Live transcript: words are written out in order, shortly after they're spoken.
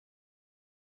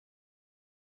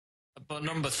But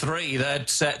number three, they're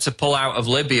set to pull out of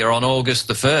Libya on August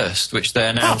the 1st, which they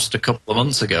announced a couple of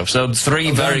months ago. So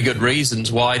three very good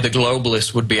reasons why the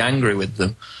globalists would be angry with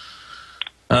them.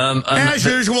 As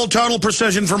usual, total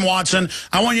precision from Watson.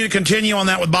 I want you to continue on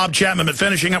that with Bob Chapman, but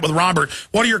finishing up with Robert.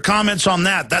 What are your comments on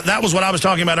that? That was what I was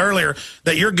talking about earlier,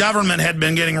 that your government had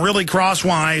been getting really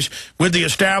crosswise with the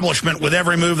establishment with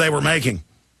every move they were making.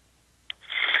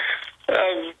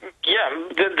 Yeah,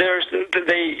 there's 99%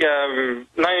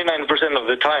 of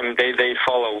the time they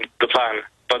follow the plan.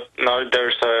 But now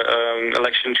there's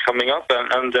elections coming up,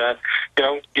 and you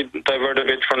know, you divert a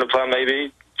bit from the plan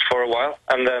maybe for a while,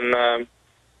 and then.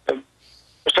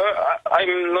 So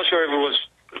I'm not sure if it was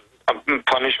a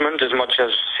punishment as much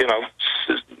as, you know,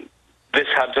 this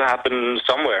had to happen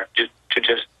somewhere to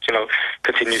just, you know,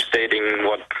 continue stating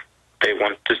what they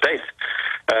want to state.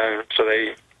 So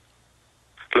they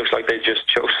looks like they just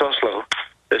chose Oslo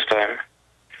this time.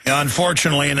 Yeah,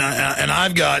 unfortunately, and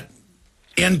I've got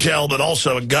intel, but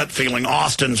also a gut feeling.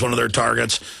 Austin's one of their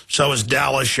targets. So is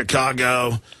Dallas,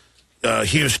 Chicago.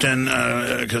 Houston,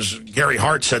 because Gary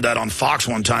Hart said that on Fox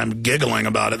one time, giggling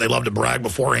about it. They love to brag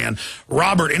beforehand.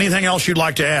 Robert, anything else you'd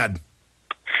like to add?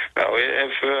 No,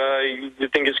 if you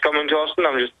think it's coming to Austin,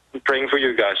 I'm just praying for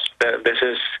you guys. This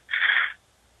is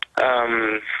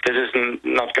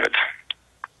not good.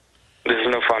 This is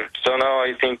no fun. So now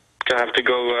I think I have to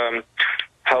go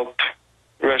help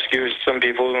rescue some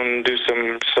people and do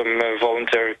some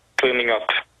voluntary cleaning up.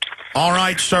 All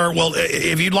right, sir. Well,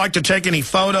 if you'd like to take any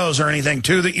photos or anything,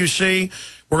 too, that you see,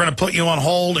 we're going to put you on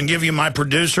hold and give you my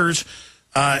producer's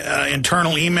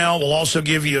internal email. We'll also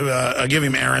give you give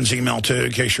him Aaron's email, too,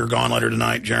 in case you're gone later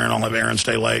tonight. Jaron, I'll have Aaron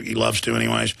stay late. He loves to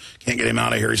anyways. Can't get him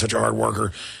out of here. He's such a hard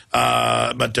worker.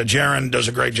 But Jaron does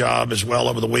a great job as well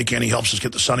over the weekend. He helps us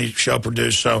get the Sunny Show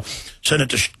produced. So send it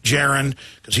to Jaron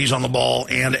because he's on the ball,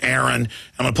 and Aaron.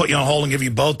 I'm going to put you on hold and give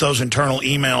you both those internal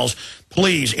emails.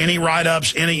 Please, any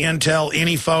write-ups, any intel,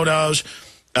 any photos,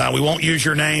 we won't use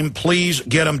your name. Please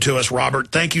get them to us,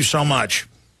 Robert. Thank you so much.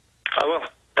 I will.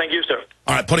 Thank you, sir.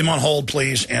 All right, put him on hold,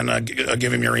 please, and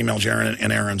give him your email, Jaron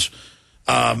and Aaron's.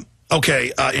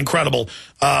 Okay, incredible.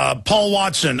 Paul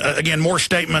Watson, again, more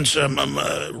statements.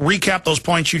 Recap those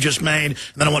points you just made, and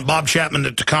then I want Bob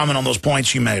Chapman to comment on those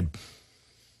points you made.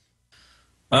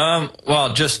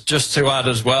 Well, just to add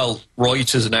as well,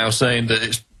 Reuters are now saying that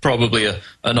it's probably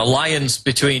an alliance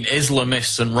between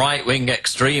Islamists and right-wing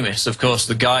extremists. Of course,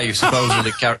 the guy who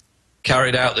supposedly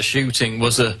carried out the shooting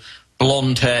was a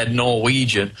blonde-haired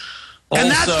Norwegian.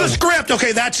 And that's the script.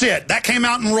 Okay, that's it. That came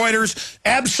out in Reuters.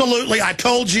 Absolutely. I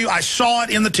told you. I saw it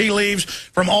in the tea leaves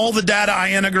from all the data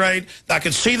I integrate. I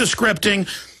could see the scripting.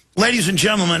 Ladies and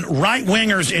gentlemen,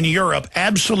 right-wingers in Europe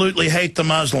absolutely hate the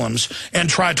Muslims and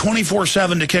try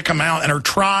 24/7 to kick them out and are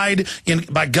tried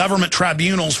by government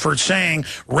tribunals for saying,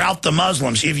 rout the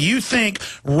Muslims. If you think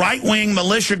right-wing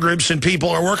militia groups and people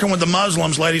are working with the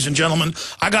Muslims, ladies and gentlemen,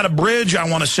 I got a bridge I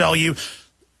want to sell you.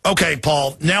 Okay,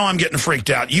 Paul, now I'm getting freaked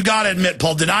out. You got to admit,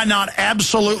 Paul, did I not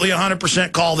absolutely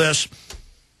 100% call this?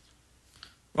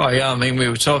 Well, yeah, I mean, we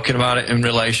were talking about it in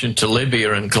relation to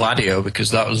Libya and Gladio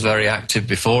because that was very active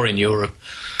before in Europe.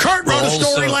 Kurt wrote a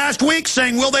story last week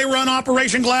saying, will they run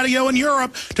Operation Gladio in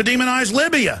Europe to demonize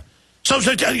Libya? So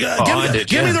give me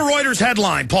the Reuters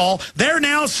headline, Paul. They're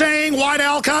now saying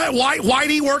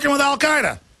Whitey working with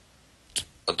Al-Qaeda.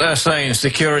 They're saying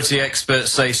security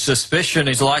experts say suspicion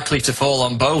is likely to fall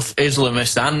on both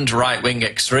Islamist and right-wing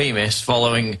extremists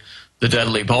following the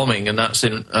deadly bombing, and that's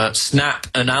in Snap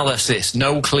Analysis.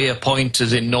 No clear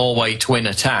pointers in Norway twin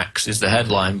attacks is the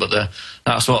headline, but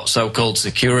that's what so-called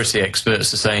security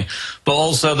experts are saying. But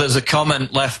also there's a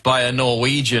comment left by a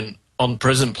Norwegian on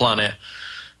Prison Planet,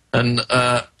 and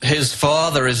his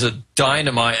father is a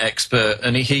dynamite expert,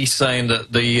 and he's saying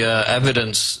that the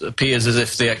evidence appears as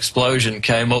if the explosion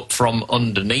came up from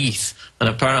underneath, and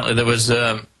apparently there was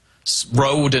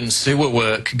road and sewer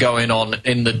work going on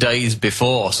in the days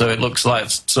before, so it looks like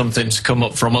something's come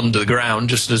up from under the ground,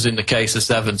 just as in the case of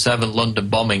 7/7 London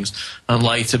bombings, and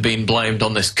later being blamed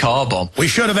on this car bomb. We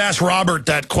should have asked Robert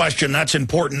that question. That's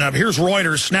important. Here's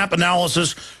Reuters, Snap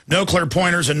Analysis, no clear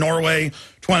pointers in Norway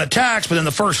twin attacks, but then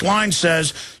the first line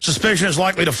says, suspicion is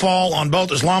likely to fall on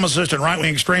both Islamicist and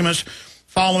right-wing extremists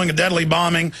following a deadly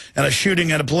bombing and a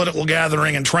shooting at a political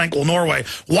gathering in tranquil Norway.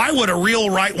 Why would a real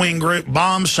right-wing group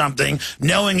bomb something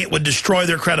knowing it would destroy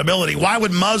their credibility? Why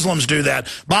would Muslims do that?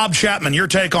 Bob Chapman, your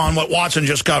take on what Watson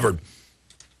just covered.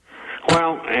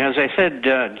 Well, as I said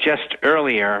just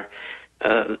earlier,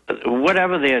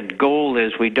 whatever their goal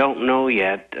is, we don't know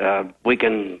yet. We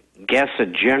can guess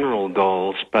at general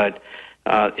goals, but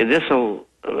this will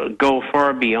go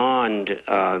far beyond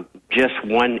just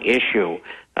one issue.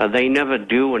 They never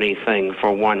do anything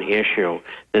for one issue.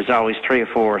 There's always 3 or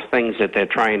 4 things that they're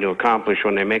trying to accomplish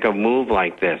when they make a move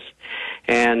like this.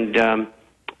 And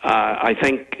I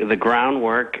think the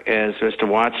groundwork, as Mr.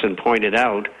 Watson pointed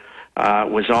out,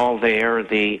 was all there.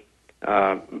 The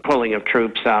pulling of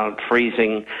troops out,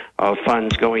 freezing of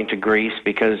funds going to Greece,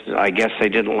 because I guess they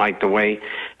didn't like the way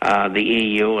the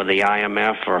EU or the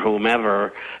IMF or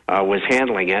whomever was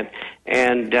handling it.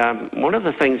 And one of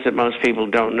the things that most people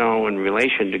don't know in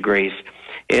relation to Greece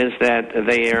is that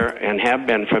they are, and have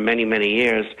been for many, many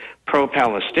years,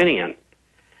 pro-Palestinian.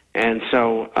 And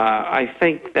so I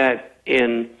think that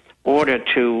in order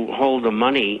to hold the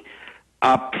money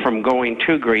up from going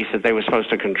to Greece that they were supposed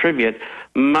to contribute,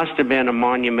 must have been a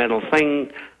monumental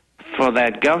thing for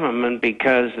that government,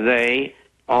 because they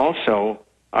also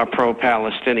are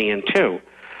pro-Palestinian too.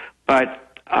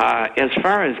 But as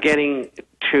far as getting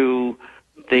to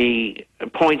the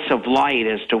points of light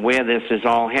as to where this is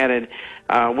all headed,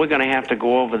 we're going to have to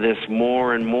go over this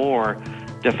more and more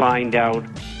to find out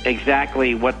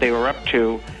exactly what they were up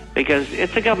to, because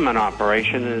it's a government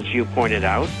operation, as you pointed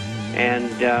out,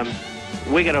 and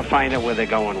we're going to find out where they're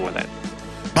going with it.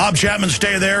 Bob Chapman,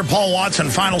 stay there. Paul Watson,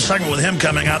 final segment with him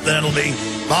coming up. Then it'll be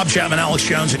Bob Chapman, Alex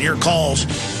Jones, and your calls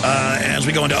as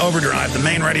we go into overdrive. The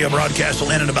main radio broadcast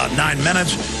will end in about 9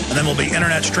 minutes, and then we'll be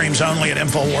internet streams only at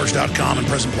Infowars.com and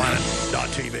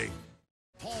PrisonPlanet.tv.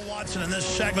 Paul Watson in this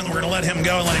segment, we're going to let him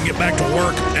go and let him get back to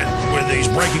work with these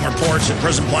breaking reports at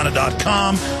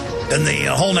PrisonPlanet.com. And the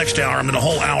whole next hour, I'm in a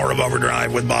whole hour of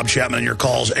overdrive with Bob Chapman and your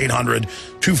calls,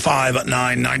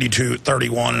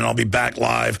 800-259-9231, and I'll be back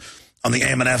live on the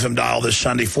AM and FM dial this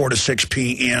Sunday, 4 to 6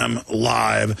 p.m.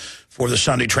 live for the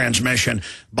Sunday transmission.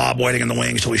 Bob waiting in the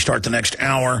wings till we start the next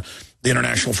hour.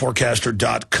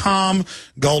 TheInternationalForecaster.com.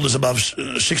 Gold is above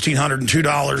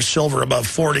 $1,602. Silver above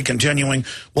 $40, continuing.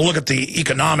 We'll look at the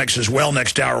economics as well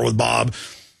next hour with Bob.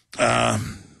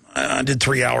 I did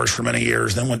 3 hours for many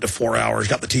years, then went to 4 hours,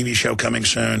 got the TV show coming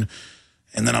soon,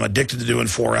 and then I'm addicted to doing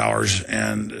 4 hours.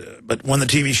 But when the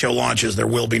TV show launches, there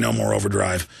will be no more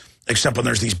overdrive, except when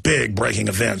there's these big breaking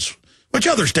events, which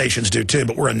other stations do too,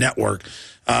 but we're a network.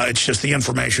 It's just the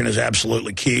information is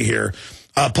absolutely key here.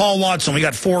 Paul Watson, we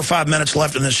got 4 or 5 minutes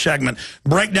left in this segment.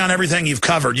 Break down everything you've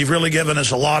covered. You've really given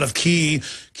us a lot of key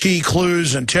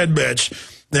clues and tidbits.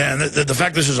 Then the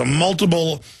fact this is a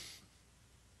multiple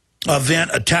event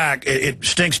attack, it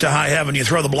stinks to high heaven. You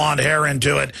throw the blonde hair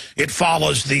into it. It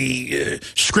follows the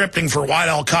scripting for white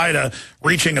al-Qaeda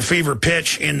reaching a fever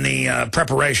pitch in the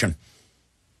preparation.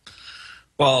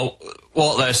 Well,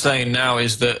 what they're saying now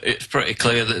is that it's pretty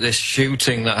clear that this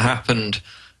shooting that happened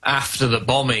after the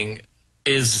bombing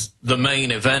is the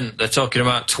main event. They're talking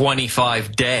about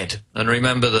 25 dead. And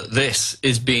remember that this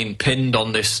is being pinned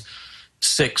on this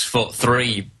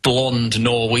 6'3" blonde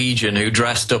Norwegian who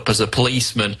dressed up as a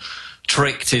policeman,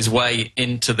 tricked his way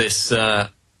into this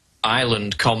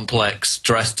island complex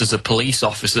dressed as a police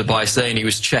officer by saying he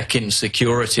was checking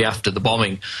security after the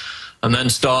bombing, and then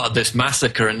started this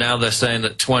massacre. And now they're saying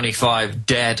that 25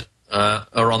 dead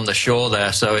are on the shore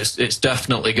there. So it's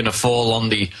definitely going to fall on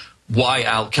the white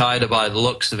al-Qaeda by the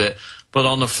looks of it. But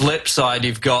on the flip side,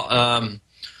 you've got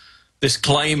this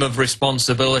claim of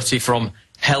responsibility from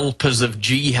helpers of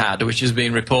jihad, which has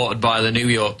been reported by the New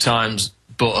York Times,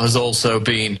 but has also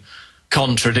been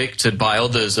contradicted by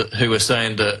others who are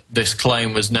saying that this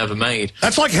claim was never made.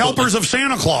 That's like helpers of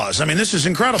Santa Claus. I mean, this is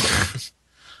incredible.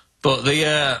 But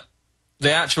the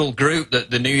actual group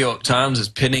that the New York Times is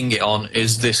pinning it on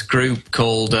is this group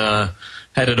called,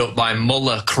 headed up by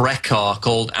Mullah Krekar,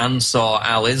 called Ansar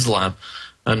al-Islam.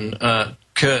 And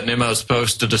Kurt Nimmo's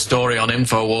posted a story on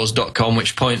Infowars.com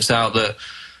which points out that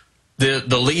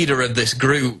the leader of this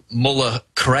group, Mullah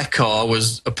Krekar,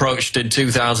 was approached in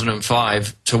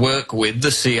 2005 to work with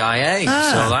the CIA.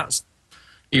 So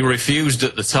he refused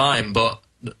at the time, but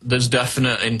there's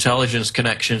definite intelligence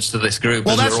connections to this group.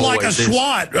 Well, that's like a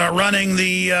SWAT running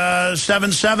the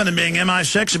 7-7 and being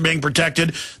MI6 and being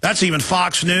protected. That's even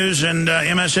Fox News and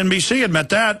MSNBC admit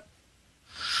that.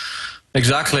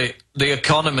 Exactly. The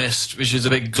Economist, which is a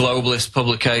big globalist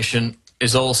publication,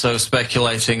 is also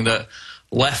speculating that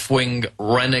left-wing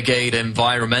renegade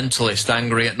environmentalist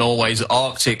angry at Norway's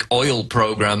Arctic oil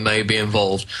program may be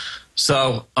involved.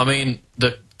 So, I mean,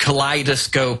 the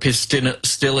kaleidoscope is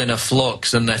still in a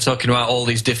flux, and they're talking about all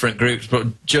these different groups, but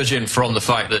judging from the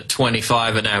fact that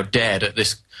 25 are now dead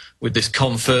with this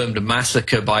confirmed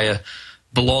massacre by a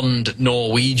blonde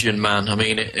Norwegian man, I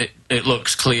mean, it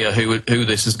looks clear who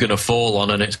this is going to fall on,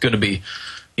 and it's going to be,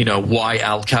 you know, white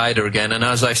al-Qaeda again. And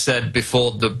as I said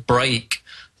before the break,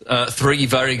 three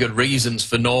very good reasons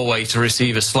for Norway to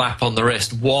receive a slap on the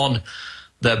wrist. One,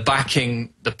 they're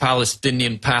backing the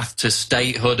Palestinian path to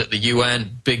statehood at the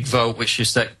UN, big vote which is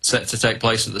set to take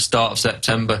place at the start of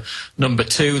September. Number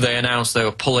two, they announced they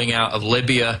were pulling out of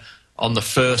Libya on the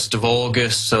 1st of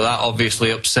August, so that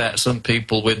obviously upset some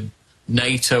people with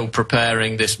NATO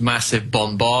preparing this massive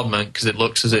bombardment, because it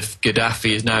looks as if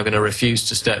Gaddafi is now going to refuse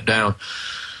to step down.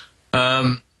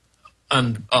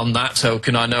 And on that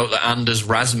token, I note that Anders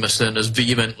Rasmussen has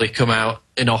vehemently come out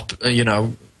in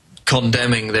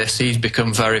condemning this. He's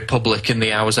become very public in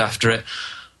the hours after it.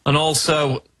 And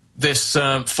also this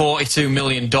 $42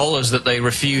 million that they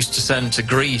refused to send to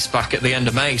Greece back at the end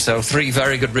of May. So three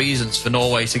very good reasons for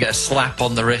Norway to get a slap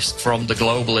on the wrist from the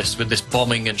globalists with this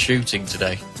bombing and shooting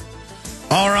today.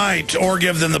 All right, or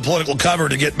give them the political cover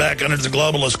to get back under the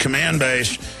globalist command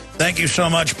base. Thank you so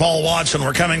much, Paul Watson.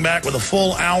 We're coming back with a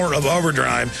full hour of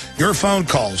Overdrive. Your phone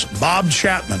calls, Bob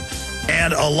Chapman,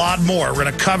 and a lot more. We're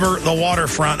going to cover the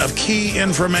waterfront of key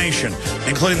information,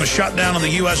 including the shutdown of the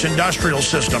U.S. industrial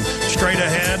system. Straight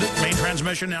ahead, main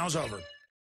transmission now is over.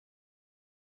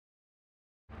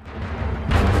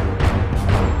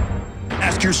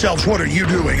 Ask yourselves, what are you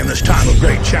doing in this time of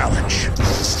great challenge?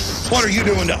 What are you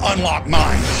doing to unlock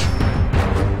minds?